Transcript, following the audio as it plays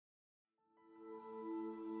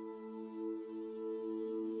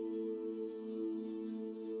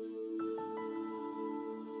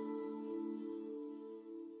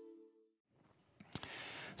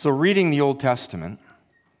So reading the Old Testament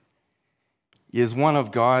is one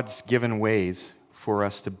of God's given ways for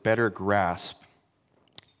us to better grasp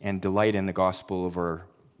and delight in the gospel of our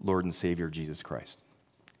Lord and Savior, Jesus Christ.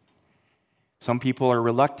 Some people are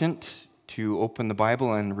reluctant to open the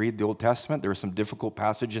Bible and read the Old Testament. There are some difficult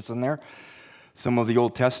passages in there. Some of the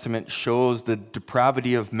Old Testament shows the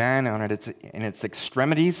depravity of man in its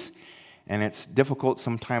extremities, and it's difficult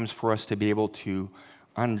sometimes for us to be able to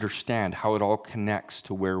understand how it all connects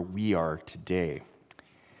to where we are today.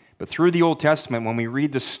 But through the Old Testament, when we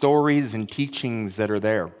read the stories and teachings that are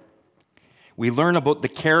there, we learn about the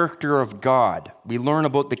character of God. We learn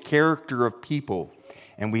about the character of people.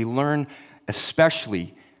 And we learn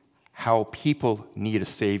especially how people need a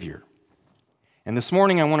Savior. And this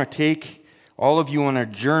morning, I want to take all of you on a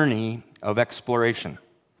journey of exploration.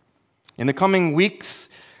 In the coming weeks,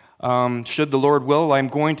 should the Lord will, I'm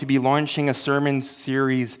going to be launching a sermon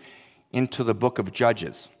series into the book of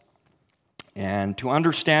Judges. And to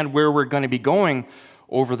understand where we're going to be going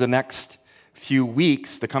over the next few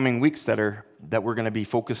weeks, the coming weeks that we're going to be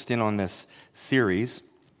focused in on this series,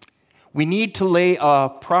 we need to lay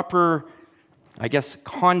a proper,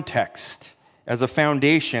 context as a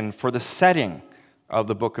foundation for the setting of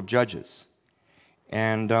the book of Judges.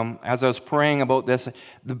 And as I was praying about this,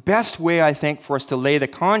 the best way, I think, for us to lay the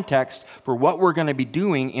context for what we're going to be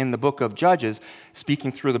doing in the book of Judges,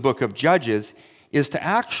 speaking through the book of Judges, is to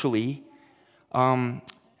actually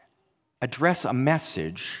address a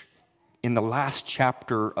message in the last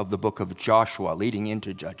chapter of the book of Joshua, leading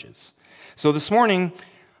into Judges. So this morning,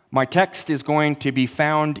 my text is going to be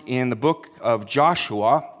found in the book of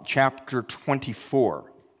Joshua, chapter 24.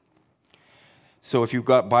 So if you've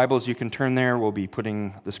got Bibles, you can turn there. We'll be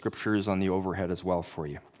putting the scriptures on the overhead as well for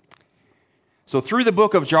you. So through the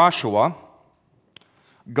book of Joshua,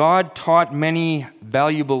 God taught many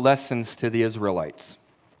valuable lessons to the Israelites.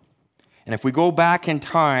 And if we go back in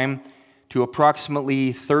time to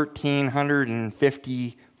approximately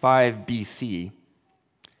 1355 BC,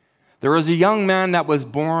 there was a young man that was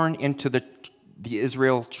born into the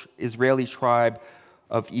Israeli tribe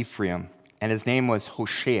of Ephraim, and his name was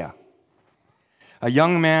Hoshea. A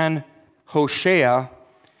young man, Hoshea,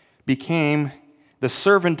 became the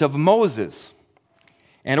servant of Moses.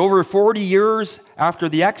 And over 40 years after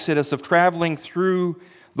the exodus of traveling through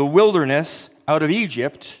the wilderness out of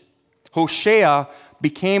Egypt, Hoshea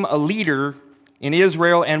became a leader in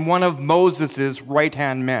Israel and one of Moses'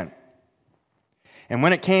 right-hand men. And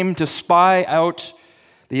when it came to spy out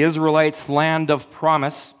the Israelites' land of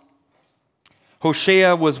promise,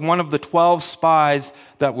 Hoshea was one of the 12 spies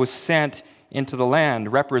that was sent into the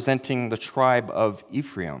land, representing the tribe of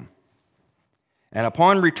Ephraim. And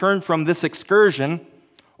upon return from this excursion,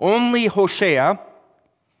 only Hoshea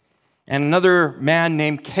and another man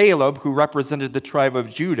named Caleb, who represented the tribe of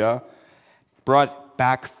Judah, brought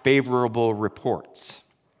back favorable reports.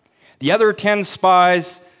 The other 10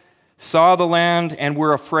 spies saw the land and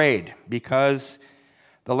were afraid because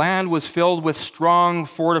the land was filled with strong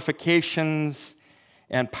fortifications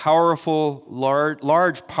and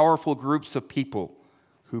large, powerful groups of people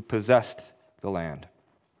who possessed the land.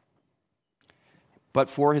 But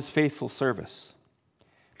for his faithful service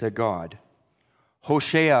to God,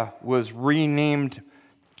 Hoshea was renamed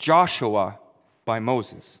Joshua by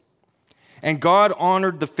Moses. And God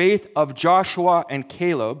honored the faith of Joshua and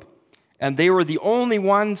Caleb, and they were the only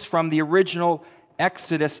ones from the original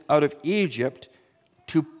Exodus out of Egypt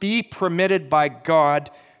to be permitted by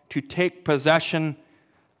God to take possession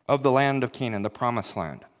of the land of Canaan, the promised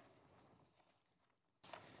land.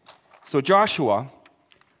 So Joshua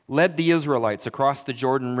led the Israelites across the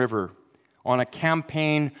Jordan River on a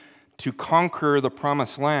campaign to conquer the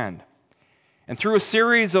promised land. And through a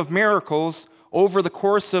series of miracles over the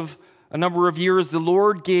course of a number of years, the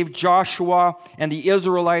Lord gave Joshua and the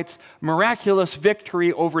Israelites miraculous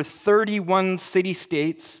victory over 31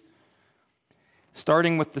 city-states,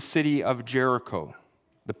 starting with the city of Jericho.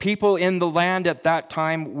 The people in the land at that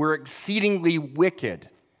time were exceedingly wicked.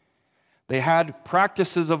 They had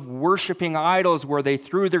practices of worshiping idols where they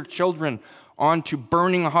threw their children onto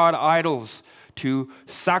burning hot idols to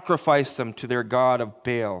sacrifice them to their god of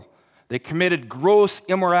Baal. They committed gross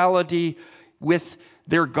immorality with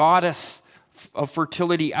their goddess of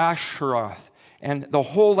fertility, Asheroth. And the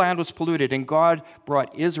whole land was polluted, and God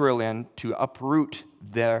brought Israel in to uproot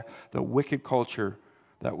the wicked culture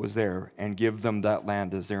that was there and give them that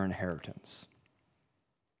land as their inheritance.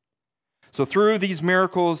 So through these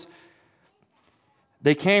miracles,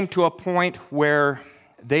 they came to a point where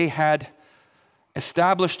they had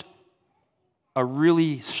established a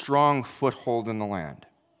really strong foothold in the land.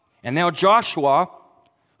 And now Joshua,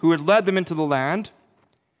 who had led them into the land,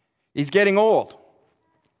 He's getting old.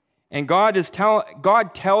 And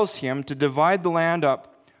God tells him to divide the land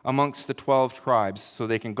up amongst the 12 tribes so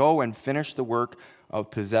they can go and finish the work of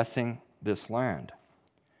possessing this land.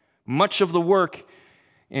 Much of the work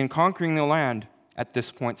in conquering the land at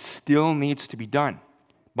this point still needs to be done.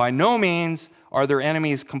 By no means are their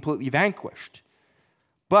enemies completely vanquished.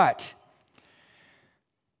 But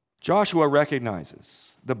Joshua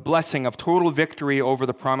recognizes the blessing of total victory over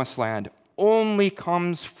the promised land only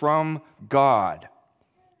comes from God,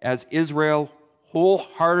 as Israel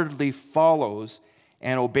wholeheartedly follows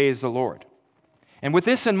and obeys the Lord. And with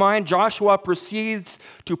this in mind, Joshua proceeds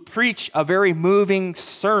to preach a very moving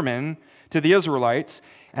sermon to the Israelites,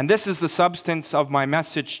 and this is the substance of my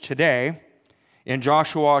message today in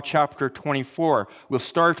Joshua chapter 24. We'll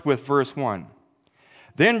start with verse 1.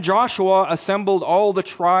 Then Joshua assembled all the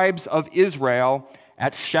tribes of Israel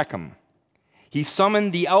at Shechem. He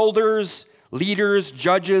summoned the elders, leaders,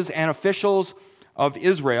 judges, and officials of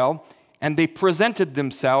Israel, and they presented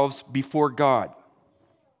themselves before God.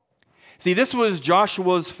 See, this was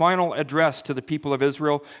Joshua's final address to the people of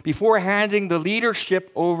Israel before handing the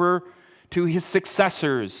leadership over to his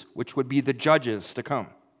successors, which would be the judges to come.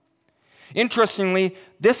 Interestingly,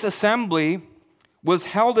 this assembly was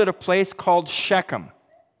held at a place called Shechem.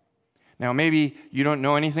 Now, maybe you don't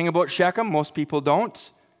know anything about Shechem. Most people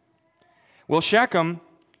don't. Well, Shechem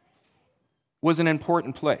was an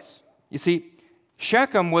important place. You see,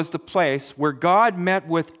 Shechem was the place where God met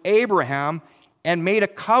with Abraham and made a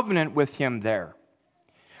covenant with him there.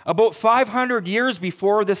 About 500 years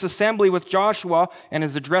before this assembly with Joshua and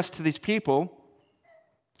his address to these people,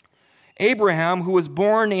 Abraham, who was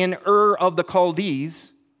born in Ur of the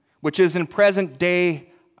Chaldees, which is in present-day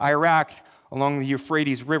Iraq along the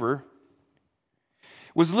Euphrates River,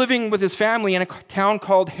 was living with his family in a town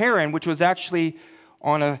called Haran, which was actually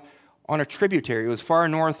on a tributary. It was far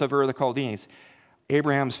north of Ur of the Chaldees.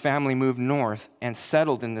 Abraham's family moved north and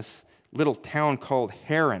settled in this little town called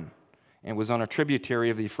Haran, and was on a tributary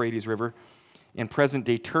of the Euphrates River in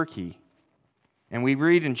present-day Turkey. And we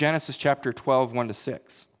read in Genesis chapter 12,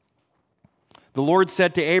 1-6. The Lord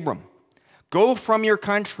said to Abram, "Go from your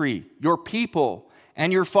country, your people,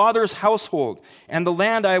 and your father's household, and the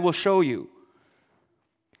land I will show you.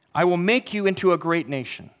 I will make you into a great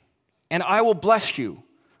nation, and I will bless you.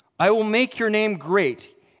 I will make your name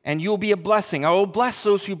great, and you will be a blessing. I will bless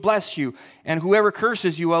those who bless you, and whoever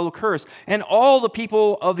curses you I will curse. And all the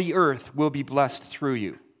people of the earth will be blessed through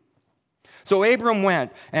you." So Abram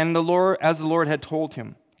went, and as the Lord had told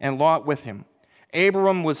him, and Lot with him.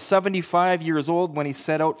 Abram was 75 years old when he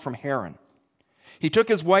set out from Haran. He took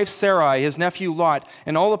his wife Sarai, his nephew Lot,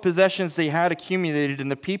 and all the possessions they had accumulated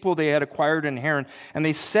and the people they had acquired in Haran, and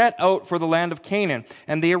they set out for the land of Canaan,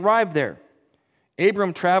 and they arrived there.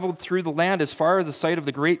 Abram traveled through the land as far as the site of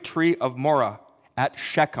the great tree of Morah at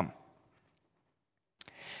Shechem.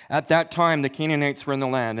 At that time, the Canaanites were in the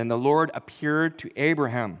land, and the Lord appeared to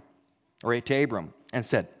Abram, and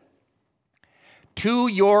said, "To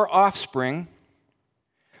your offspring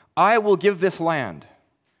I will give this land."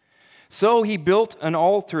 So he built an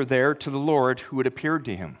altar there to the Lord who had appeared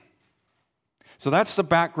to him. So that's the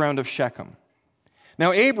background of Shechem.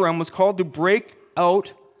 Now Abram was called to break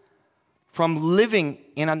out from living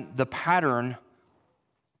in the pattern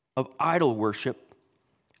of idol worship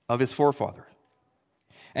of his forefather.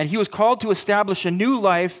 And he was called to establish a new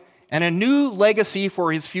life and a new legacy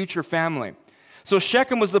for his future family. So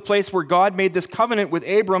Shechem was the place where God made this covenant with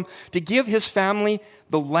Abram to give his family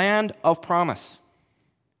the land of promise.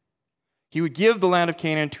 He would give the land of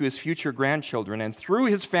Canaan to his future grandchildren, and through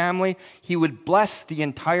his family, he would bless the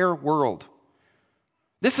entire world.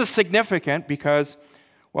 This is significant because,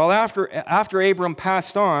 well, after Abram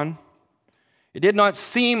passed on, it did not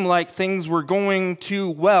seem like things were going too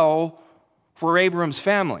well for Abram's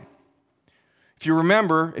family. If you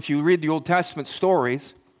remember, if you read the Old Testament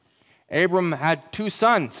stories, Abram had two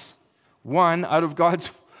sons. One, out of God's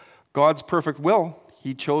perfect will,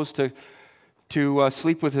 he chose to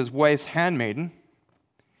sleep with his wife's handmaiden,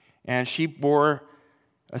 and she bore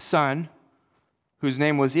a son whose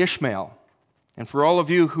name was Ishmael. And for all of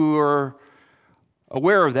you who are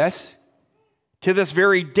aware of this, to this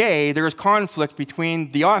very day, there is conflict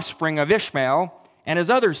between the offspring of Ishmael and his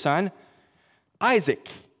other son, Isaac.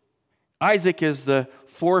 Isaac is the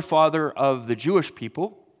forefather of the Jewish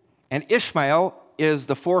people, and Ishmael is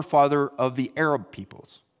the forefather of the Arab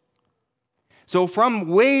peoples. So from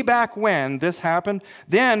way back when this happened,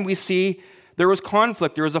 then we see there was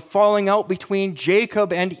conflict. There was a falling out between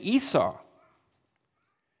Jacob and Esau.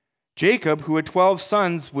 Jacob, who had 12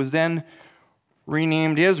 sons, was then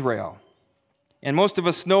renamed Israel. And most of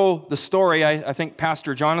us know the story. I think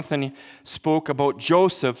Pastor Jonathan spoke about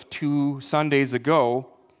Joseph 2 Sundays ago,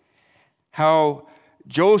 how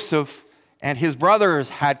Joseph and his brothers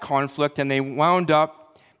had conflict, and they wound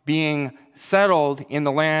up being settled in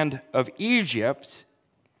the land of Egypt.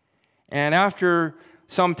 And after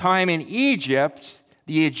some time in Egypt,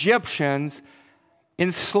 the Egyptians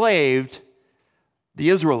enslaved the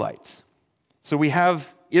Israelites. So we have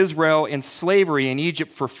Israel in slavery in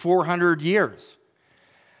Egypt for 400 years.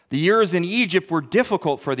 The years in Egypt were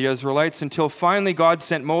difficult for the Israelites until finally God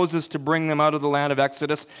sent Moses to bring them out of the land of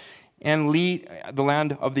Exodus and lead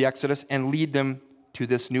them to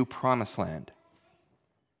this new promised land.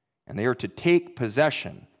 And they are to take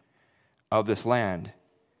possession of this land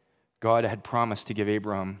God had promised to give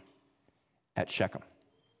Abraham at Shechem.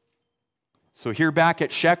 So here back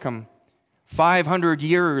at Shechem, 500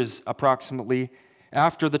 years approximately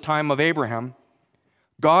after the time of Abraham,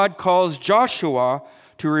 God calls Joshua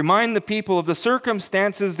to remind the people of the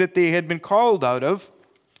circumstances that they had been called out of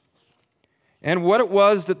and what it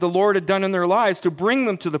was that the Lord had done in their lives to bring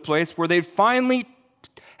them to the place where they finally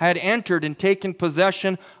had entered and taken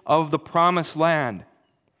possession of the promised land.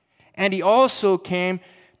 And he also came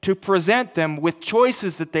to present them with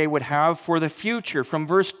choices that they would have for the future. From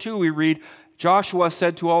verse 2 we read, Joshua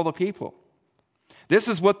said to all the people, "This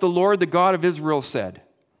is what the Lord, the God of Israel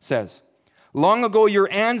says. Long ago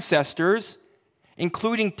your ancestors,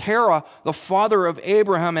 including Terah, the father of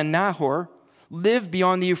Abraham and Nahor, lived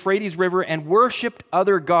beyond the Euphrates River and worshipped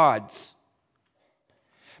other gods.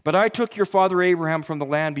 But I took your father Abraham from the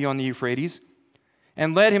land beyond the Euphrates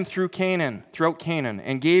and led him throughout Canaan,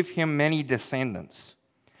 and gave him many descendants.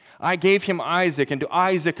 I gave him Isaac, and to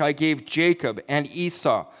Isaac I gave Jacob and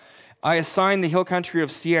Esau. I assigned the hill country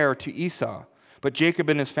of Seir to Esau, but Jacob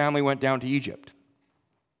and his family went down to Egypt."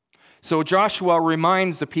 So Joshua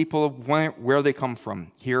reminds the people of where they come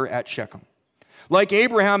from here at Shechem. Like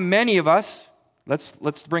Abraham, many of us,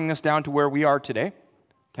 let's bring this down to where we are today,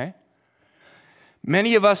 okay?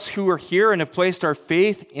 Many of us who are here and have placed our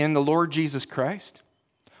faith in the Lord Jesus Christ,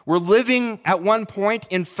 we're living at one point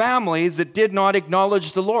in families that did not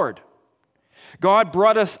acknowledge the Lord. God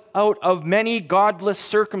brought us out of many godless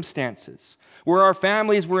circumstances where our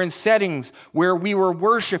families were in settings where we were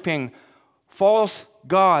worshiping false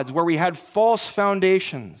gods, where we had false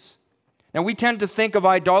foundations. Now, we tend to think of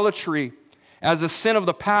idolatry as a sin of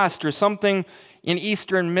the past or something in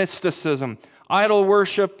Eastern mysticism. Idol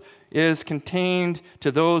worship is contained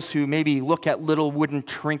to those who maybe look at little wooden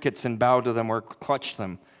trinkets and bow to them or clutch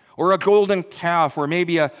them, or a golden calf, or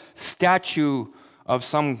maybe a statue of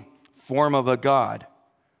some form of a god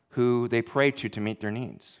who they pray to meet their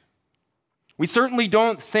needs. We certainly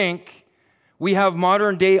don't think we have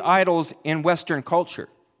modern-day idols in Western culture.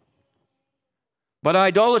 But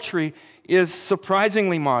idolatry is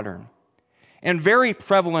surprisingly modern and very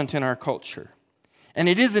prevalent in our culture. And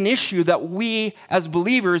it is an issue that we, as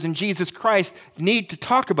believers in Jesus Christ, need to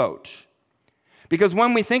talk about. Because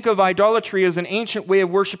when we think of idolatry as an ancient way of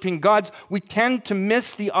worshiping gods, we tend to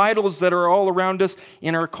miss the idols that are all around us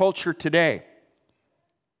in our culture today.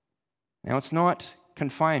 Now, it's not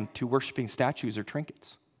confined to worshiping statues or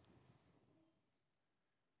trinkets.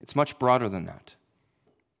 It's much broader than that.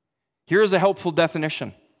 Here's a helpful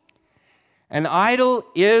definition. An idol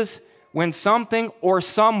is when something or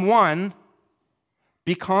someone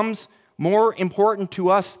becomes more important to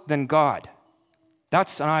us than God.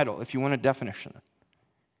 That's an idol, if you want a definition.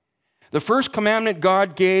 The first commandment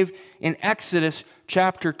God gave in Exodus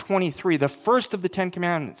chapter 23, the first of the 10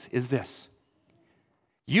 commandments, is this: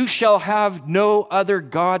 "You shall have no other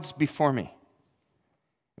gods before me."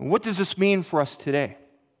 And what does this mean for us today?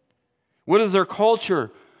 What does our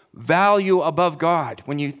culture value above God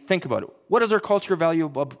when you think about it? What does our culture value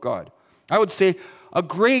above God? I would say a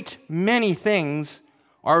great many things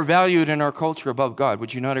are valued in our culture above God.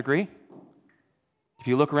 Would you not agree? If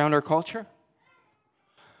you look around our culture?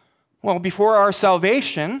 Well, before our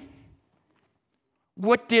salvation,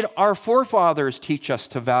 what did our forefathers teach us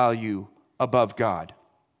to value above God?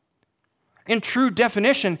 In true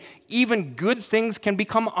definition, even good things can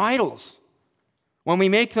become idols when we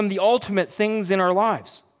make them the ultimate things in our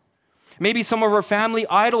lives. Maybe some of our family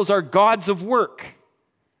idols are gods of work,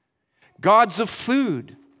 gods of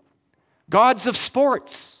food, gods of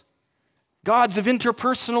sports, gods of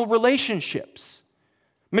interpersonal relationships,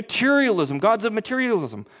 materialism, gods of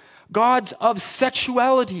materialism, gods of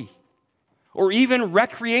sexuality, or even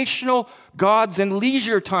recreational gods and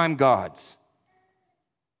leisure time gods.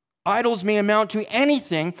 Idols may amount to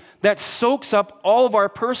anything that soaks up all of our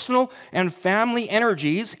personal and family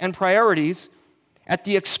energies and priorities at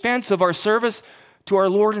the expense of our service to our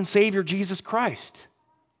Lord and Savior, Jesus Christ.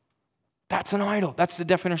 That's an idol. That's the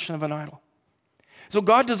definition of an idol. So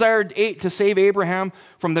God desired to save Abraham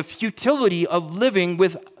from the futility of living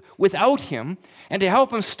without him and to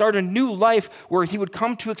help him start a new life where he would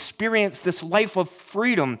come to experience this life of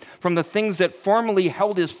freedom from the things that formerly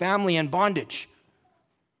held his family in bondage.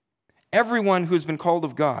 Everyone who's been called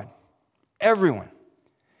of God, everyone,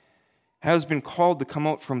 has been called to come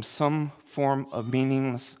out from some form of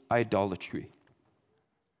meaningless idolatry.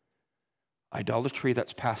 Idolatry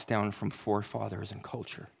that's passed down from forefathers and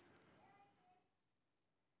culture.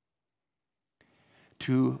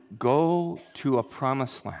 To go to a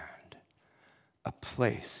promised land, a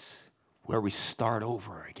place where we start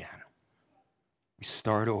over again. We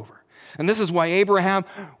start over. And this is why Abraham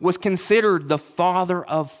was considered the father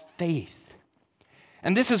of faith.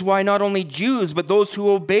 And this is why not only Jews, but those who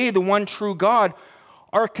obey the one true God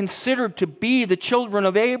are considered to be the children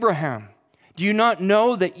of Abraham. Do you not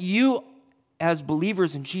know that you, as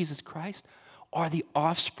believers in Jesus Christ, are the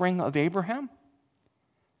offspring of Abraham?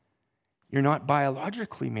 You're not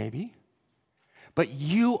biologically, maybe, but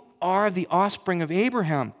you are the offspring of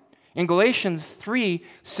Abraham. In Galatians 3,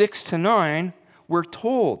 6-9, we're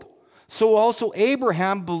told, so also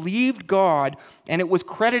Abraham believed God, and it was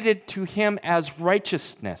credited to him as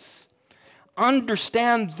righteousness.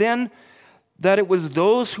 Understand then that it was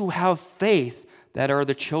those who have faith that are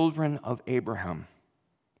the children of Abraham.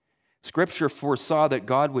 Scripture foresaw that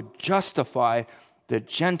God would justify the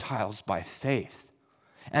Gentiles by faith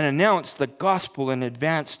and announce the gospel in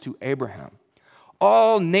advance to Abraham.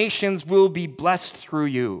 All nations will be blessed through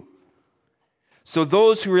you. So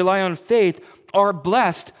those who rely on faith are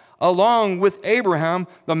blessed along with Abraham,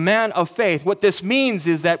 the man of faith. What this means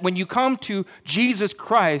is that when you come to Jesus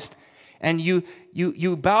Christ and you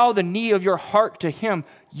bow the knee of your heart to him,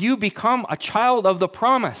 you become a child of the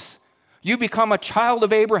promise. You become a child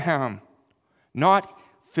of Abraham. Not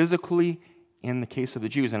physically in the case of the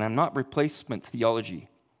Jews. And I'm not replacement theology.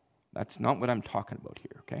 That's not what I'm talking about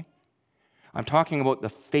here, okay? I'm talking about the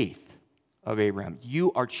faith of Abraham.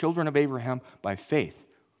 You are children of Abraham by faith.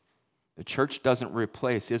 The church doesn't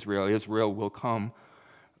replace Israel. Israel will come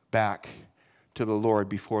back to the Lord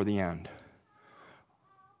before the end.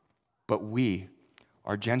 But we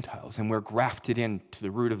are Gentiles, and we're grafted into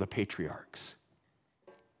the root of the patriarchs.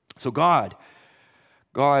 So God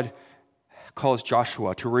calls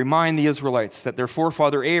Joshua to remind the Israelites that their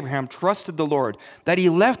forefather Abraham trusted the Lord, that he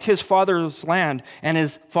left his father's land and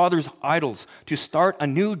his father's idols to start a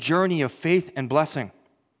new journey of faith and blessing.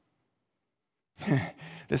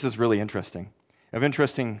 This is really interesting. Of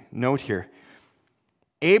interesting note here.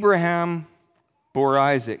 Abraham bore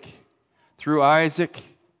Isaac. Through Isaac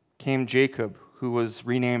came Jacob, who was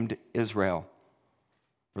renamed Israel.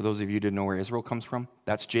 For those of you who didn't know where Israel comes from,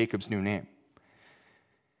 that's Jacob's new name.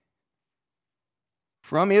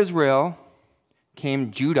 From Israel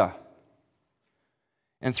came Judah.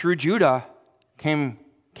 And through Judah came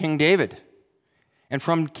King David. And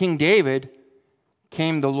from King David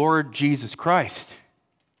came the Lord Jesus Christ,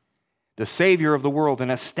 the Savior of the world, an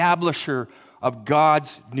establisher of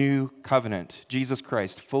God's new covenant. Jesus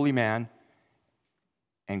Christ, fully man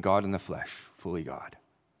and God in the flesh, fully God.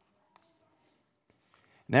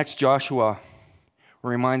 Next, Joshua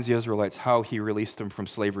reminds the Israelites how he released them from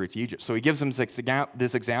slavery to Egypt. So he gives them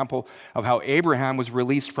this example of how Abraham was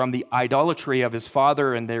released from the idolatry of his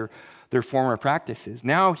father and their former practices.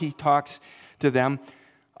 Now he talks to them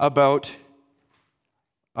about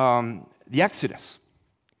the Exodus.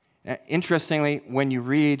 Interestingly, when you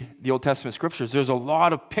read the Old Testament scriptures, there's a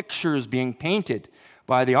lot of pictures being painted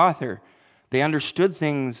by the author. They understood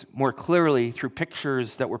things more clearly through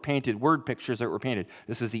pictures that were painted, word pictures that were painted.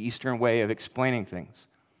 This is the Eastern way of explaining things.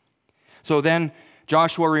 So then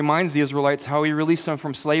Joshua reminds the Israelites how he released them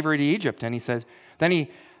from slavery to Egypt. And he says, Then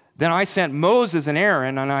I sent Moses and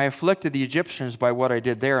Aaron, and I afflicted the Egyptians by what I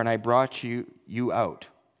did there, and I brought you out.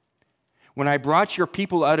 When I brought your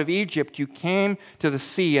people out of Egypt, you came to the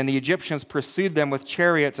sea, and the Egyptians pursued them with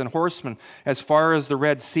chariots and horsemen as far as the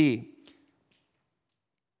Red Sea.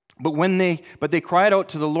 But they cried out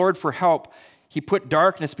to the Lord for help. He put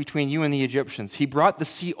darkness between you and the Egyptians. He brought the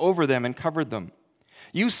sea over them and covered them.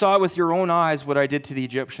 You saw with your own eyes what I did to the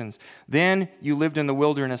Egyptians. Then you lived in the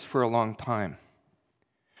wilderness for a long time.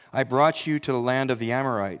 I brought you to the land of the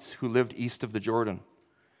Amorites, who lived east of the Jordan.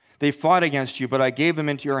 They fought against you, but I gave them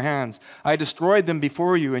into your hands. I destroyed them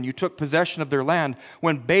before you, and you took possession of their land.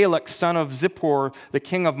 When Balak, son of Zippor, the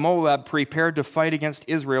king of Moab, prepared to fight against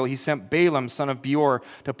Israel, he sent Balaam, son of Beor,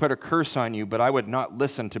 to put a curse on you, but I would not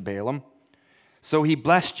listen to Balaam. So he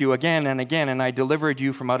blessed you again, and I delivered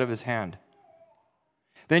you from out of his hand.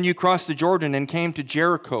 Then you crossed the Jordan and came to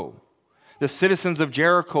Jericho. The citizens of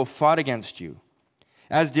Jericho fought against you,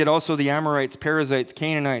 as did also the Amorites, Perizzites,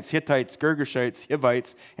 Canaanites, Hittites, Girgashites,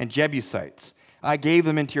 Hivites, and Jebusites. I gave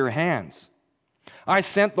them into your hands. I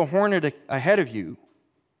sent the hornet ahead of you,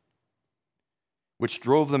 which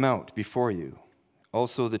drove them out before you,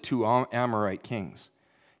 also the two Amorite kings.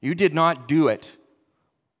 You did not do it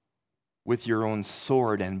with your own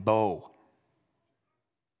sword and bow.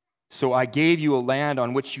 So I gave you a land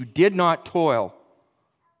on which you did not toil,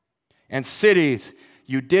 and cities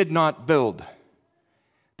you did not build,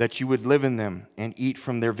 that you would live in them and eat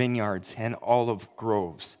from their vineyards and olive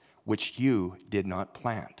groves, which you did not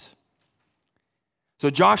plant. So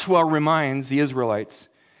Joshua reminds the Israelites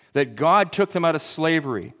that God took them out of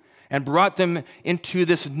slavery and brought them into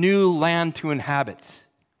this new land to inhabit.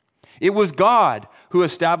 It was God who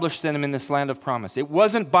established them in this land of promise. It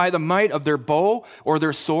wasn't by the might of their bow or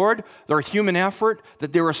their sword, their human effort,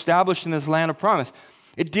 that they were established in this land of promise.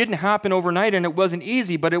 It didn't happen overnight, and it wasn't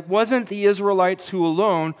easy, but it wasn't the Israelites who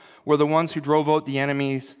alone were the ones who drove out the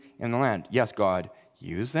enemies in the land. Yes, God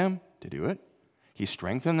used them to do it. He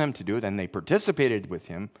strengthened them to do it, and they participated with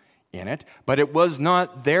him in it, but it was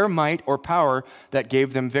not their might or power that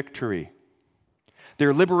gave them victory.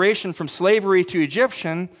 Their liberation from slavery to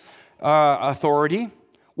Egyptian authority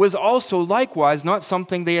was also likewise not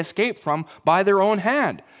something they escaped from by their own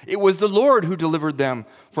hand. It was the Lord who delivered them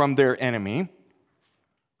from their enemy,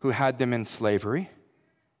 who had them in slavery.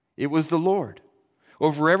 It was the Lord.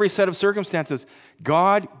 Over every set of circumstances,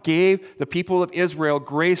 God gave the people of Israel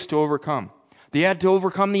grace to overcome. They had to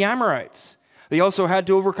overcome the Amorites. They also had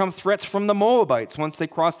to overcome threats from the Moabites once they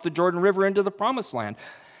crossed the Jordan River into the Promised Land.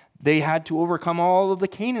 They had to overcome all of the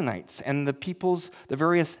Canaanites and the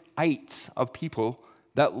various ites of people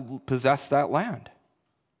that possessed that land.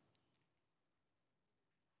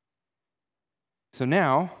 So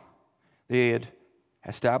now they had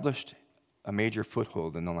established a major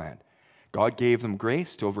foothold in the land. God gave them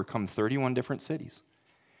grace to overcome 31 different cities.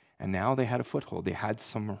 And now they had a foothold. They had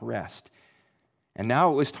some rest. And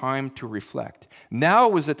now it was time to reflect. Now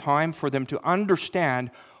it was a time for them to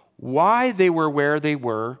understand why they were where they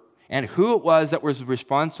were and who it was that was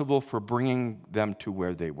responsible for bringing them to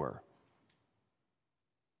where they were.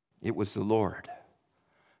 It was the Lord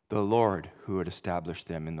who had established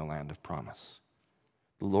them in the land of promise.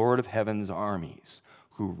 The Lord of heaven's armies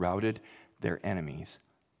who routed their enemies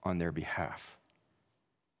on their behalf.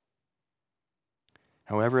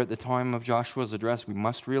 However, at the time of Joshua's address, we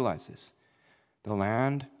must realize this. The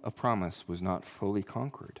land of promise was not fully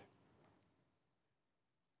conquered.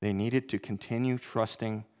 They needed to continue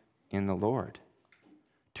trusting in the Lord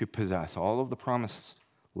to possess all of the promised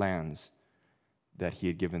lands that he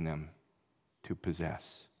had given them to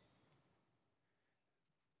possess.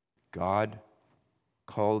 God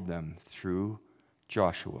called them through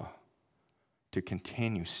Joshua to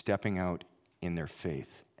continue stepping out in their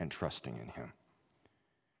faith and trusting in him.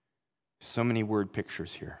 So many word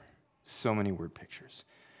pictures here. So many word pictures.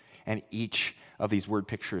 And each of these word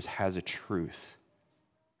pictures has a truth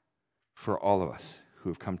for all of us who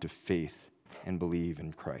have come to faith and believe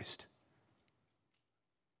in Christ.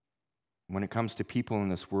 When it comes to people in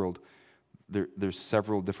this world, there's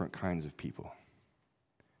several different kinds of people.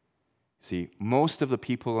 See, most of the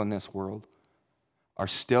people in this world are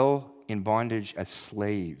still in bondage as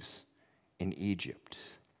slaves in Egypt.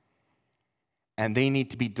 And they need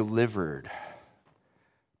to be delivered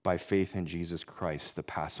by faith in Jesus Christ, the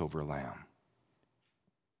Passover Lamb.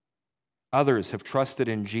 Others have trusted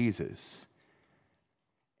in Jesus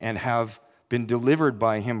and have been delivered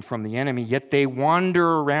by him from the enemy, yet they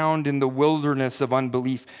wander around in the wilderness of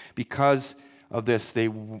unbelief. Because of this, they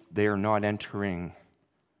are not entering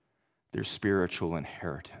their spiritual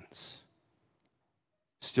inheritance.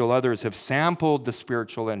 Still others have sampled the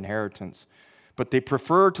spiritual inheritance, but they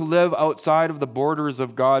prefer to live outside of the borders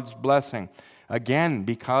of God's blessing, again,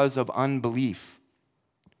 because of unbelief.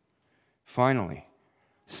 Finally,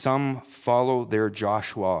 some follow their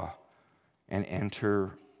Joshua and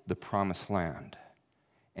enter the promised land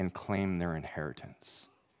and claim their inheritance.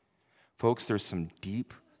 Folks, there's some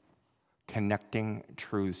deep connecting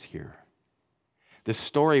truths here. This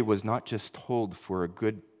story was not just told for a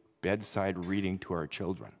good bedside reading to our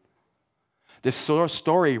children. This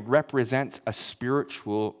story represents a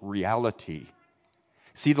spiritual reality.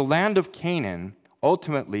 See, the land of Canaan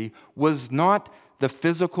ultimately was not the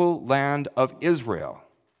physical land of Israel.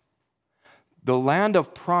 The land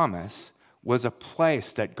of promise was a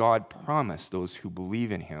place that God promised those who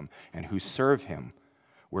believe in him and who serve him,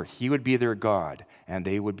 where he would be their God and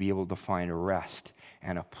they would be able to find rest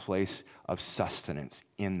and a place of sustenance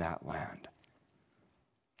in that land.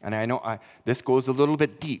 And I know this goes a little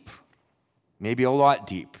bit deep, maybe a lot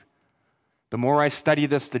deep. The more I study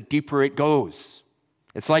this, the deeper it goes.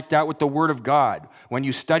 It's like that with the Word of God. When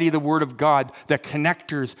you study the Word of God, the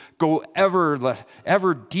connectors go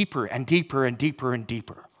ever deeper and deeper and deeper and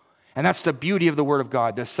deeper. And that's the beauty of the Word of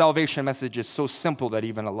God. The salvation message is so simple that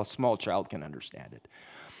even a small child can understand it.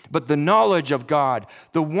 But the knowledge of God,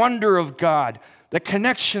 the wonder of God, the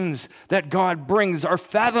connections that God brings are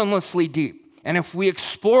fathomlessly deep. And if we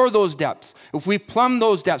explore those depths, if we plumb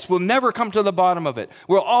those depths, we'll never come to the bottom of it.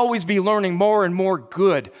 We'll always be learning more and more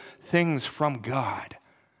good things from God.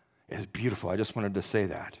 It's beautiful. I just wanted to say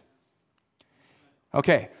that.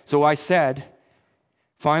 Okay, so I said,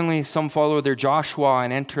 finally, some follow their Joshua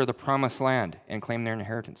and enter the promised land and claim their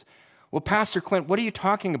inheritance. Well, Pastor Clint, what are you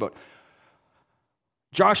talking about?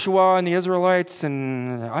 Joshua and the Israelites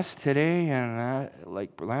and us today and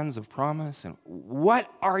like lands of promise? And what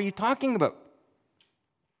are you talking about?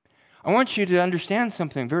 I want you to understand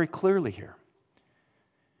something very clearly here.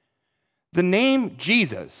 The name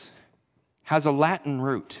Jesus has a Latin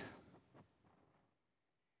root.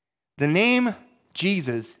 The name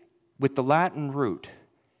Jesus with the Latin root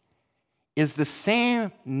is the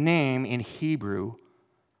same name in Hebrew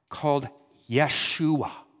called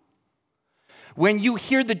Yeshua. When you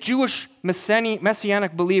hear the Jewish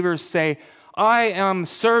messianic believers say, I am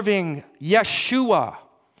serving Yeshua,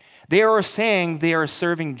 they are saying they are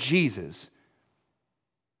serving Jesus.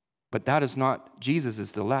 But that is not, Jesus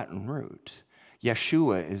is the Latin root.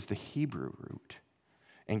 Yeshua is the Hebrew root.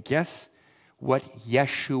 And guess what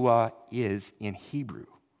Yeshua is in Hebrew?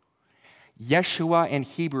 Yeshua in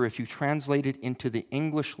Hebrew, if you translate it into the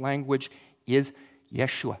English language, is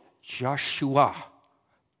Yeshua. Joshua.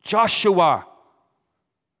 Joshua.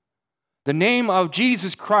 The name of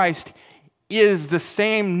Jesus Christ is the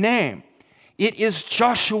same name. It is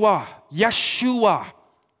Joshua, Yeshua.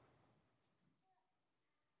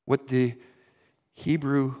 What the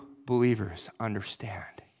Hebrew believers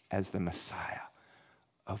understand as the Messiah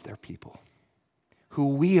of their people, who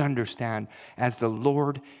we understand as the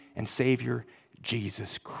Lord and Savior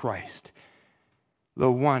Jesus Christ,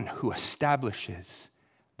 the one who establishes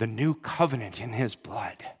the new covenant in his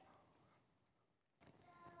blood.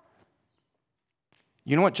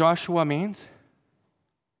 You know what Joshua means?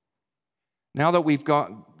 Now that we've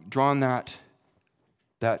drawn that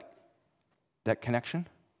connection,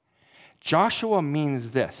 Joshua means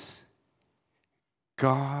this: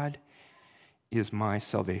 God is my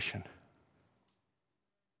salvation.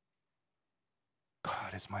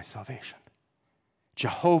 God is my salvation.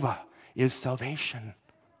 Jehovah is salvation.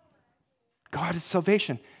 God is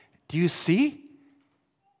salvation. Do you see?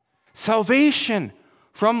 Salvation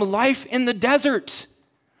from life in the desert.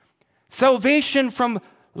 Salvation from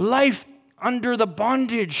life under the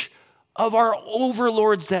bondage of our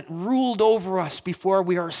overlords that ruled over us before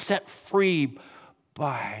we are set free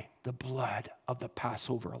by the blood of the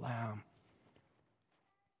Passover lamb.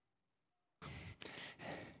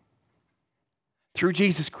 Through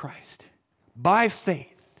Jesus Christ, by faith,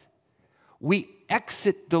 we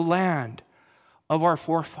exit the land of our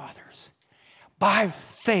forefathers. By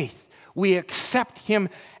faith, we accept him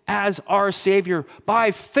as our Savior.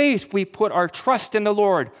 By faith, we put our trust in the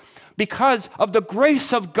Lord. Because of the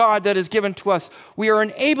grace of God that is given to us, we are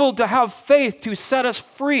enabled to have faith to set us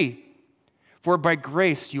free. For by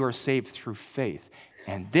grace you are saved through faith.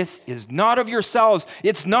 And this is not of yourselves.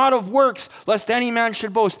 It's not of works, lest any man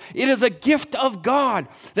should boast. It is a gift of God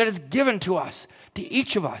that is given to us, to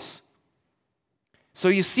each of us. So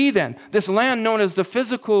you see then, this land known as the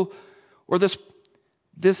physical, or this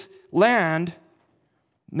land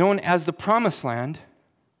known as the promised land,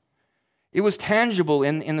 it was tangible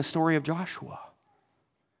in the story of Joshua.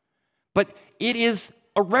 But it is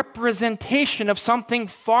a representation of something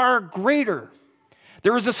far greater.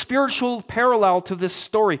 There is a spiritual parallel to this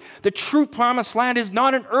story. The true promised land is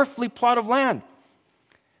not an earthly plot of land.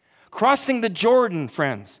 Crossing the Jordan,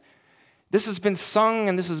 friends, this has been sung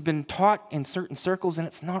and this has been taught in certain circles, and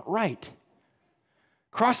it's not right.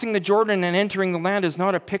 Crossing the Jordan and entering the land is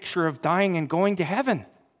not a picture of dying and going to heaven.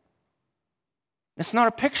 It's not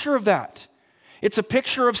a picture of that. It's a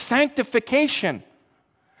picture of sanctification,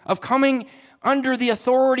 of coming under the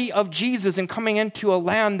authority of Jesus and coming into a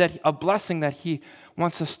land, a blessing that he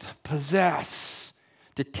wants us to possess,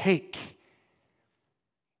 to take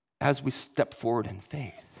as we step forward in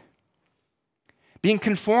faith. Being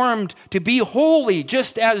conformed to be holy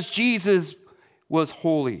just as Jesus was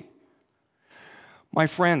holy. My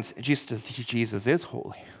friends, just as Jesus is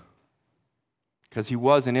holy, because he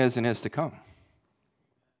was and is to come.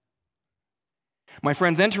 My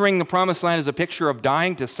friends, entering the promised land is a picture of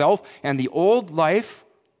dying to self and the old life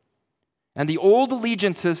and the old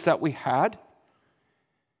allegiances that we had,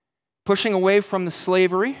 pushing away from the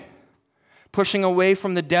slavery, pushing away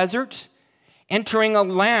from the desert, entering a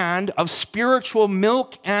land of spiritual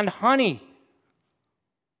milk and honey,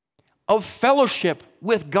 of fellowship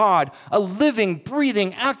with God, a living,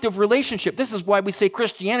 breathing, active relationship. This is why we say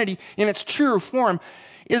Christianity in its true form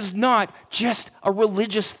is not just a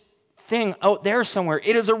religious thing out there somewhere.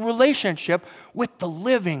 It is a relationship with the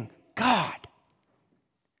living God.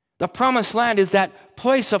 The promised land is that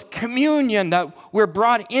place of communion that we're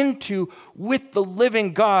brought into with the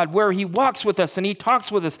living God, where he walks with us and he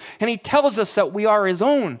talks with us and he tells us that we are his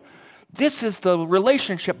own. This is the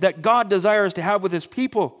relationship that God desires to have with his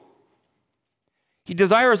people. He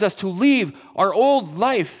desires us to leave our old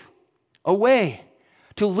life away,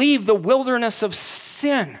 to leave the wilderness of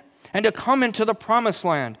sin and to come into the promised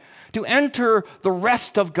land, to enter the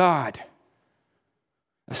rest of God,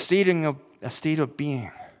 a state of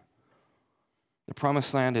being. The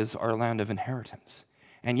promised land is our land of inheritance.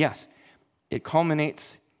 And yes, it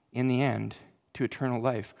culminates in the end to eternal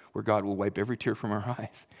life, where God will wipe every tear from our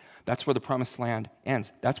eyes. That's where the promised land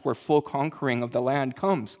ends. That's where full conquering of the land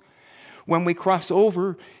comes. When we cross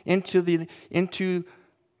over into the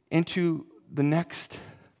next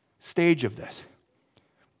stage of this.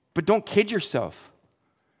 But don't kid yourself.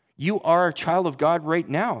 You are a child of God right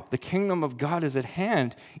now. The kingdom of God is at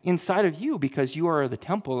hand inside of you because you are the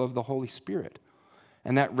temple of the Holy Spirit.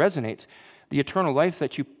 And that resonates. The eternal life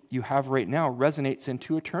that you have right now resonates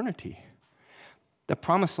into eternity. The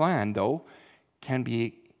promised land, though,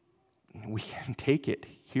 we can take it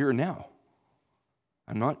here now.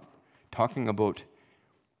 I'm not talking about,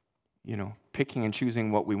 picking and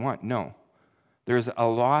choosing what we want. No. There's a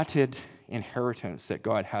allotted inheritance that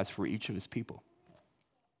God has for each of his people.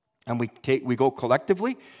 And we go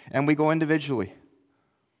collectively and we go individually.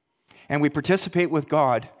 And we participate with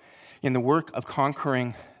God in the work of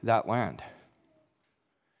conquering that land.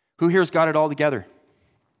 Who here's got it all together?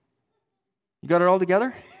 You got it all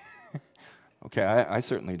together? Okay, I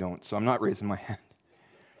certainly don't, so I'm not raising my hand.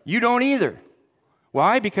 You don't either.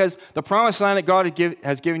 Why? Because the promised land that God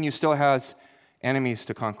has given you still has enemies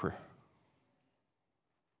to conquer.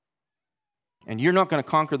 And you're not going to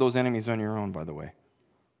conquer those enemies on your own, by the way.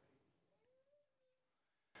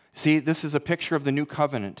 See, this is a picture of the new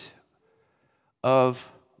covenant, of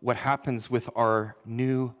what happens with our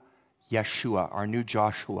new Yeshua, our new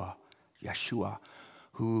Joshua, Yeshua,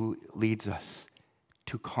 who leads us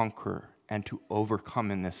to conquer and to overcome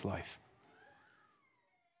in this life.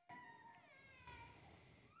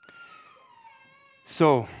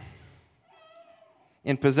 So,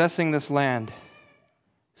 in possessing this land,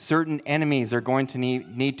 certain enemies are going to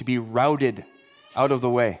need to be routed out of the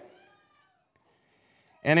way.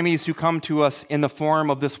 Enemies who come to us in the form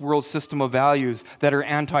of this world system of values that are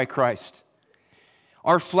anti-Christ.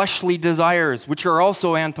 Our fleshly desires, which are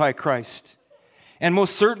also anti-Christ. And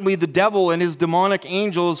most certainly the devil and his demonic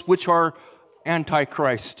angels, which are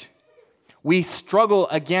anti-Christ. We struggle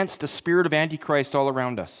against a spirit of antichrist all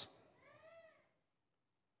around us.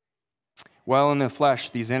 While in the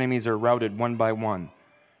flesh, these enemies are routed one by one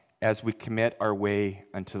as we commit our way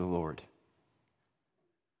unto the Lord.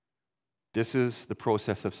 This is the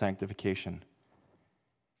process of sanctification.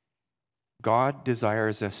 God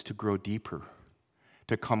desires us to grow deeper,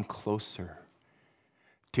 to come closer,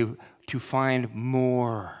 to find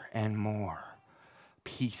more and more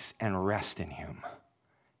peace and rest in him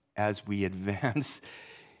as we advance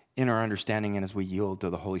in our understanding and as we yield to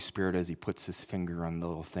the Holy Spirit as he puts his finger on the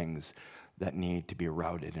little things that need to be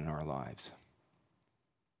routed in our lives.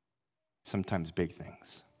 Sometimes big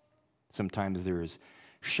things. Sometimes there's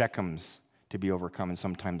Shechems to be overcome, and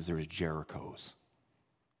sometimes there's Jerichos.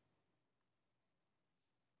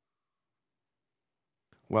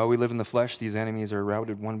 While we live in the flesh, these enemies are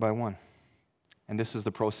routed one by one. And this is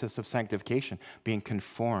the process of sanctification, being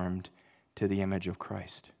conformed to the image of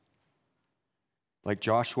Christ. Like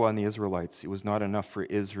Joshua and the Israelites, it was not enough for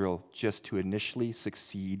Israel just to initially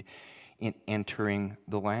succeed in entering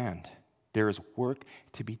the land. There is work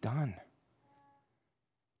to be done.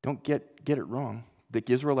 Don't get it wrong. The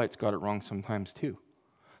Israelites got it wrong sometimes too.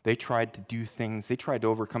 They tried to do things, they tried to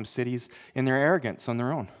overcome cities in their arrogance on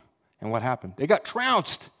their own. And what happened? They got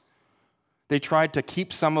trounced. They tried to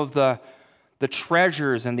keep some of the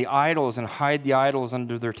treasures and the idols and hide the idols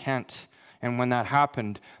under their tent. And when that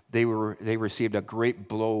happened, they received a great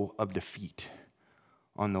blow of defeat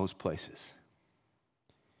on those places.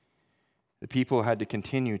 The people had to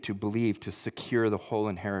continue to believe to secure the whole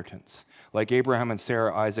inheritance. Like Abraham and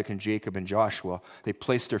Sarah, Isaac and Jacob and Joshua, they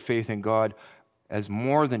placed their faith in God as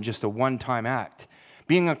more than just a one-time act,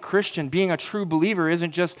 Being a Christian, being a true believer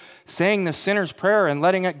isn't just saying the sinner's prayer and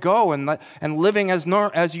letting it go and living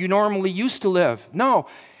as you normally used to live. No.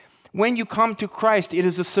 When you come to Christ, it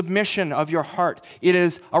is a submission of your heart. It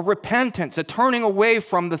is a repentance, a turning away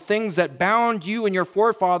from the things that bound you and your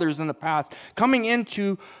forefathers in the past. Coming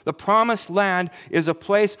into the promised land is a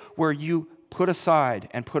place where you put aside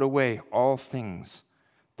and put away all things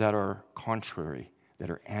that are contrary,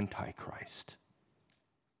 that are anti-Christ.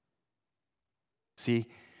 See,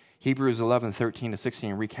 Hebrews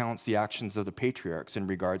 11:13-16 recounts the actions of the patriarchs in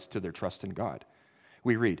regards to their trust in God.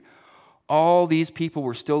 We read, all these people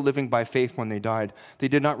were still living by faith when they died. They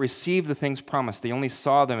did not receive the things promised. They only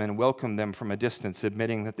saw them and welcomed them from a distance,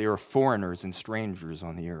 admitting that they were foreigners and strangers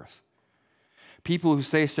on the earth. People who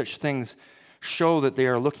say such things show that they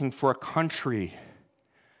are looking for a country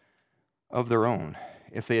of their own.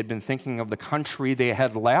 If they had been thinking of the country they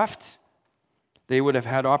had left, they would have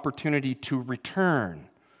had opportunity to return.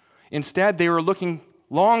 Instead, they were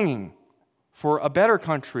longing for a better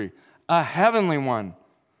country, a heavenly one.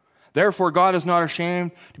 Therefore, God is not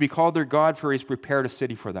ashamed to be called their God, for He's prepared a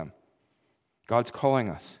city for them. God's calling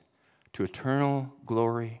us to eternal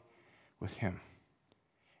glory with Him.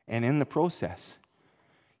 And in the process,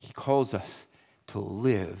 He calls us to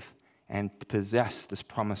live and to possess this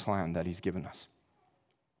promised land that He's given us.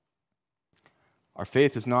 Our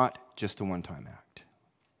faith is not just a one-time act.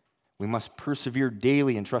 We must persevere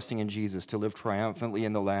daily in trusting in Jesus to live triumphantly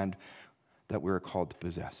in the land that we are called to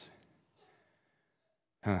possess.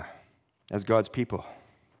 As God's people,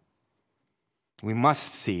 we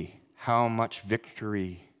must see how much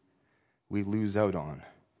victory we lose out on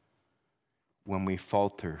when we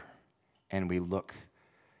falter and we look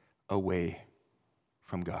away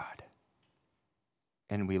from God.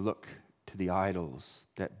 And we look to the idols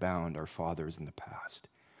that bound our fathers in the past.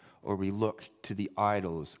 Or we look to the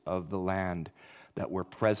idols of the land that were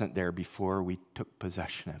present there before we took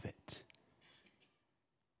possession of it.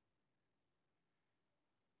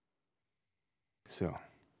 So,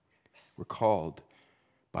 we're called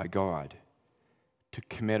by God to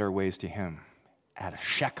commit our ways to Him at a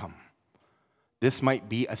Shechem. This might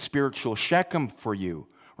be a spiritual Shechem for you.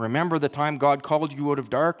 Remember the time God called you out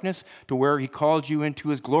of darkness to where He called you into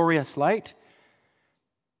His glorious light?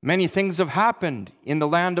 Many things have happened in the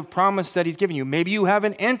land of promise that He's given you. Maybe you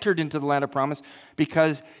haven't entered into the land of promise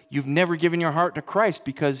because you've never given your heart to Christ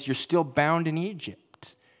because you're still bound in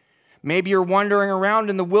Egypt. Maybe you're wandering around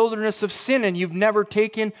in the wilderness of sin and you've never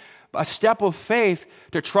taken a step of faith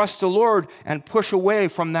to trust the Lord and push away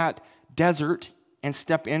from that desert and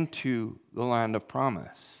step into the land of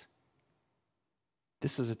promise.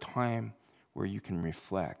 This is a time where you can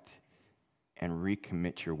reflect and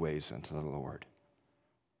recommit your ways unto the Lord.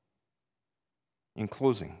 In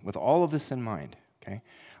closing, with all of this in mind, okay,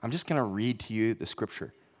 I'm just going to read to you the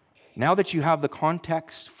scripture. Now that you have the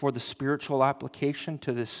context for the spiritual application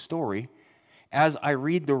to this story, as I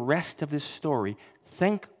read the rest of this story,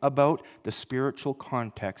 think about the spiritual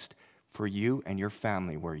context for you and your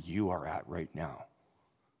family where you are at right now.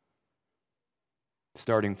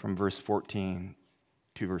 Starting from verse 14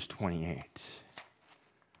 to verse 28.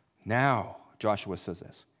 Now, Joshua says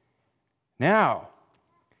this, now,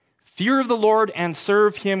 fear of the Lord and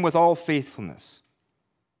serve Him with all faithfulness.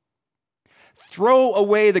 Throw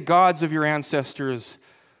away the gods of your ancestors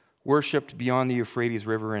worshipped beyond the Euphrates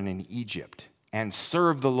River and in Egypt, and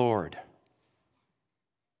serve the Lord.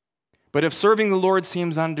 But if serving the Lord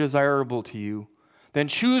seems undesirable to you, then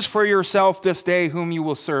choose for yourself this day whom you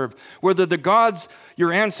will serve, whether the gods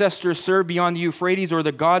your ancestors served beyond the Euphrates or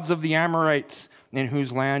the gods of the Amorites in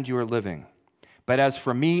whose land you are living. But as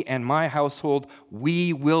for me and my household,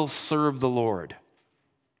 we will serve the Lord.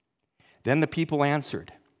 Then the people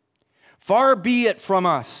answered, far be it from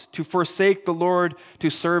us to forsake the Lord to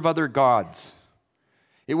serve other gods.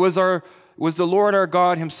 It was the Lord our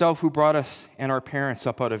God Himself who brought us and our parents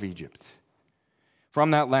up out of Egypt,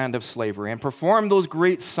 from that land of slavery, and performed those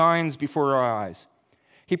great signs before our eyes.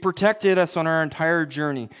 He protected us on our entire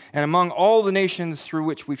journey and among all the nations through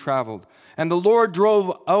which we traveled. And the Lord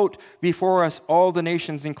drove out before us all the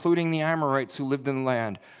nations, including the Amorites who lived in the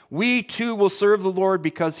land. We too will serve the Lord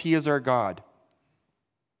because He is our God.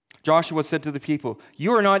 Joshua said to the people,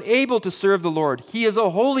 you are not able to serve the Lord. He is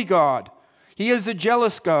a holy God. He is a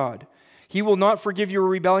jealous God. He will not forgive your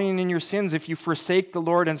rebellion and your sins if you forsake the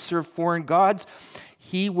Lord and serve foreign gods.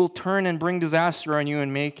 He will turn and bring disaster on you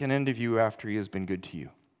and make an end of you after He has been good to you.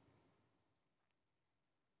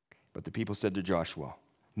 But the people said to Joshua,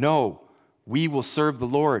 no, we will serve the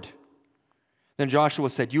Lord. Then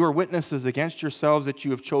Joshua said, you are witnesses against yourselves that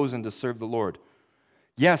you have chosen to serve the Lord.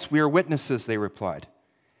 Yes, we are witnesses, they replied.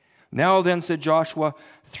 Now then, said Joshua,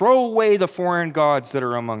 throw away the foreign gods that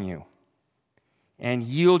are among you, and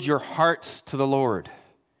yield your hearts to the Lord,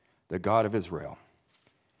 the God of Israel.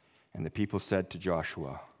 And the people said to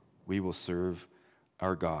Joshua, we will serve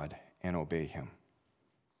our God and obey him.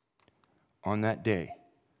 On that day,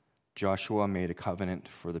 Joshua made a covenant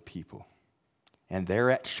for the people. And there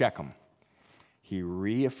at Shechem, he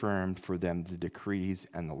reaffirmed for them the decrees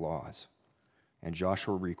and the laws. And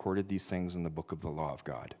Joshua recorded these things in the book of the law of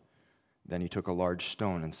God. Then he took a large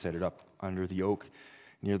stone and set it up under the oak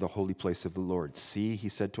near the holy place of the Lord. See, he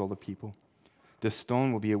said to all the people, this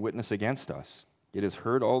stone will be a witness against us. It has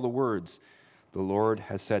heard all the words the Lord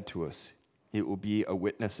has said to us. It will be a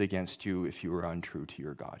witness against you if you are untrue to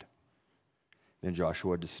your God. Then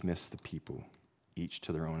Joshua dismissed the people, each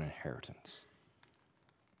to their own inheritance.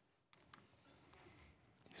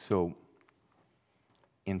 So,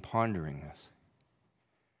 in pondering this,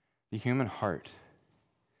 the human heart,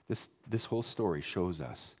 this whole story shows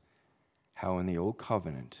us how in the Old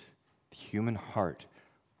Covenant, the human heart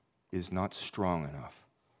is not strong enough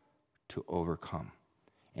to overcome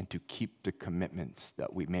and to keep the commitments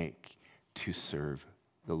that we make to serve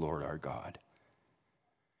the Lord our God.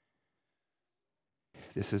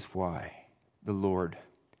 This is why the Lord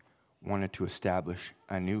wanted to establish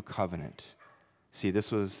a new covenant. See,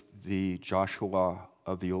 this was the Joshua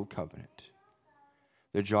of the Old Covenant.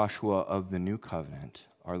 The Joshua of the New Covenant,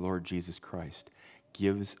 our Lord Jesus Christ,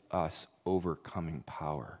 gives us overcoming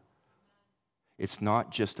power. It's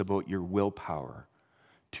not just about your willpower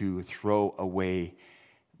to throw away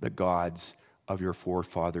the gods of your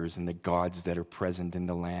forefathers and the gods that are present in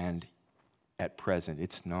the land at present.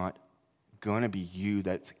 It's not going to be you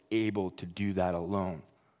that's able to do that alone.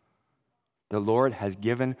 The Lord has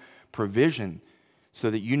given provision so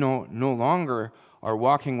that you no longer are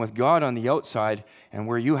walking with God on the outside and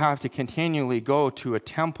where you have to continually go to a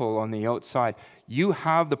temple on the outside. You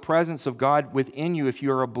have the presence of God within you. If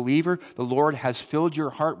you're a believer, the Lord has filled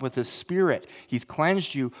your heart with His Spirit. He's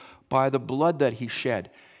cleansed you by the blood that He shed.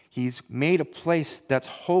 He's made a place that's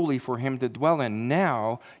holy for Him to dwell in.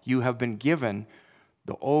 Now you have been given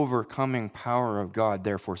the overcoming power of God.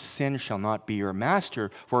 Therefore, sin shall not be your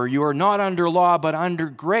master, for you are not under law, but under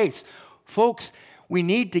grace. Folks, we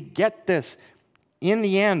need to get this. In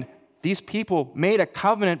the end, these people made a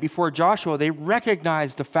covenant before Joshua. They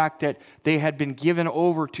recognized the fact that they had been given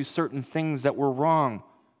over to certain things that were wrong.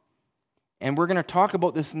 And we're going to talk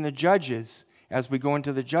about this in the Judges, as we go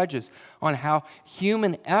into the Judges, on how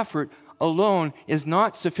human effort alone is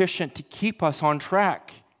not sufficient to keep us on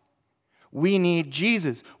track. We need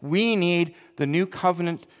Jesus. We need the new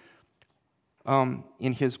covenant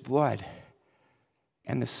in His blood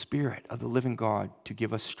and the Spirit of the living God to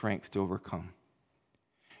give us strength to overcome.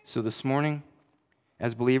 So this morning,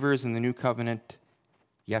 as believers in the new covenant,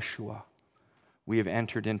 Yeshua, we have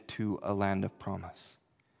entered into a land of promise,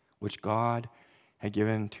 which God had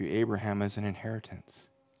given to Abraham as an inheritance.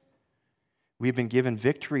 We have been given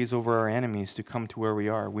victories over our enemies to come to where we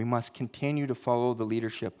are. We must continue to follow the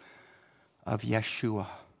leadership of Yeshua.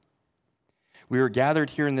 We are gathered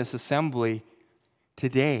here in this assembly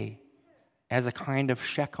today as a kind of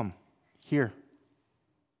Shechem here.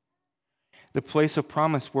 The place of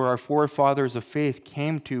promise where our forefathers of faith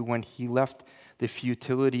came to when they left the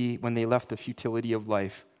futility of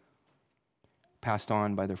life passed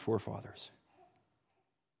on by their forefathers.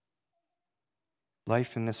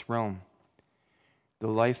 Life in this realm, the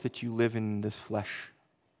life that you live in this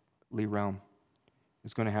fleshly realm,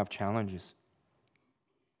 is going to have challenges.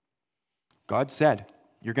 God said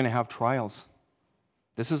you're going to have trials.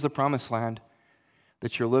 This is the promised land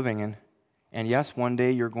that you're living in. And yes, one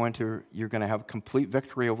day you're going to have complete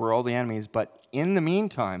victory over all the enemies, but in the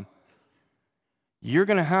meantime, you're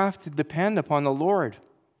going to have to depend upon the Lord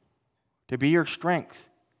to be your strength,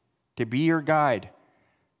 to be your guide,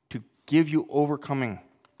 to give you overcoming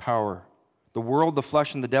power. The world, the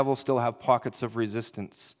flesh, and the devil still have pockets of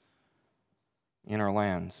resistance in our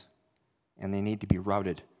lands, and they need to be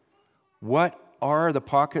routed. What are the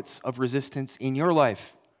pockets of resistance in your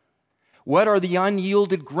life? What are the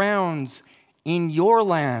unyielded grounds in your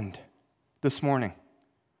land this morning?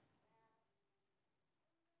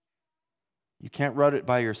 You can't rout it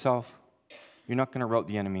by yourself. You're not going to rout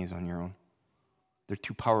the enemies on your own. They're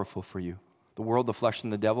too powerful for you. The world, the flesh,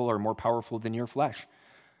 and the devil are more powerful than your flesh.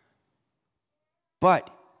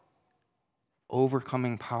 But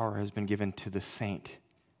overcoming power has been given to the saint.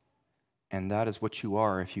 And that is what you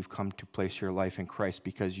are if you've come to place your life in Christ,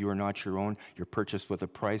 because you are not your own. You're purchased with a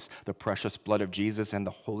price, the precious blood of Jesus, and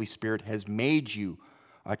the Holy Spirit has made you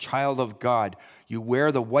a child of God. You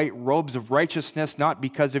wear the white robes of righteousness not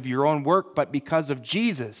because of your own work, but because of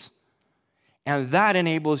Jesus. And that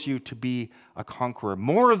enables you to be a conqueror,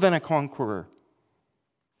 more than a conqueror.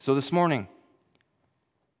 So this morning,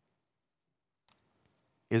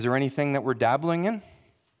 is there anything that we're dabbling in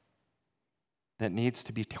that needs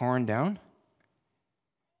to be torn down?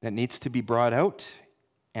 That needs to be brought out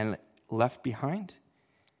and left behind?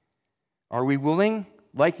 Are we willing,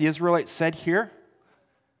 like the Israelites said here,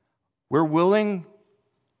 we're willing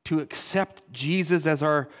to accept Jesus as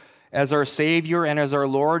our Savior and as our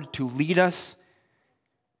Lord to lead us?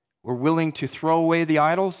 We're willing to throw away the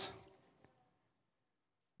idols?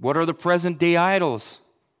 What are the present day idols?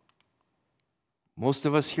 Most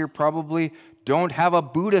of us here probably don't have a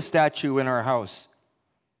Buddha statue in our house.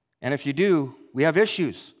 And if you do, we have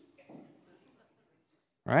issues.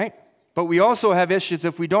 Right? But we also have issues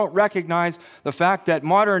if we don't recognize the fact that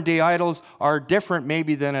modern day idols are different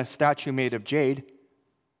maybe than a statue made of jade.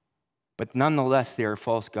 But nonetheless, they are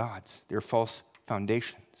false gods. They're false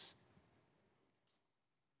foundations.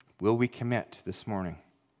 Will we commit this morning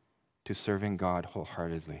to serving God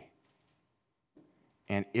wholeheartedly?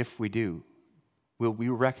 And if we do, will we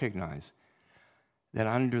recognize that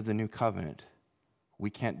under the new covenant, we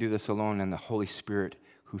can't do this alone, and the Holy Spirit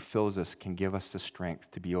who fills us can give us the strength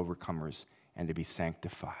to be overcomers and to be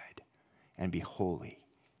sanctified and be holy,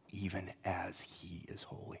 even as He is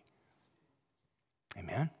holy.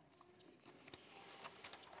 Amen?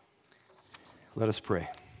 Let us pray.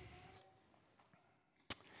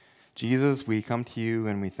 Jesus, we come to you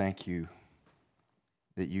and we thank you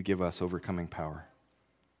that you give us overcoming power.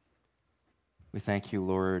 We thank you,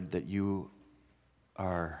 Lord, that you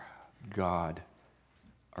are God,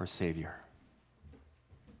 our Savior.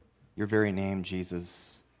 Your very name,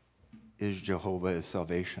 Jesus, is Jehovah, is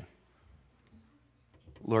salvation.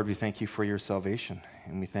 Lord, we thank you for your salvation,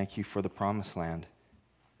 and we thank you for the promised land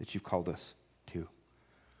that you've called us to.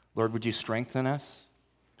 Lord, would you strengthen us?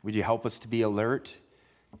 Would you help us to be alert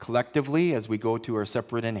collectively as we go to our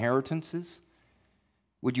separate inheritances?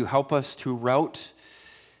 Would you help us to rout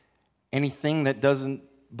anything that doesn't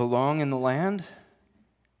belong in the land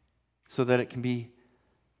so that it can be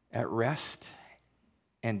at rest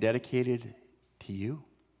and dedicated to you?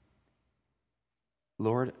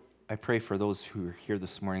 Lord, I pray for those who are here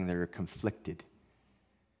this morning that are conflicted.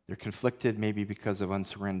 They're conflicted maybe because of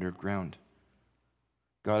unsurrendered ground.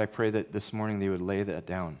 God, I pray that this morning they would lay that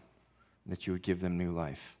down, that you would give them new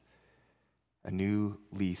life, a new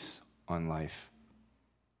lease on life.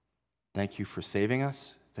 Thank you for saving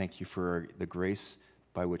us. Thank you for the grace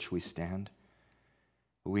by which we stand.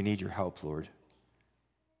 But we need your help, Lord.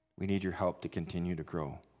 We need your help to continue to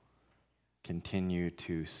grow, continue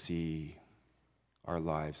to see our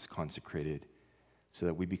lives consecrated so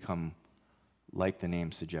that we become, like the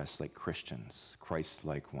name suggests, like Christians,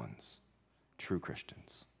 Christ-like ones, true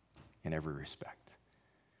Christians in every respect.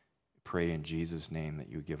 Pray in Jesus' name that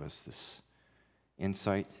you would give us this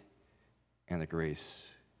insight and the grace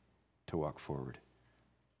to walk forward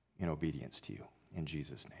in obedience to you. In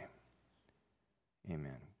Jesus' name,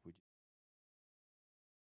 amen.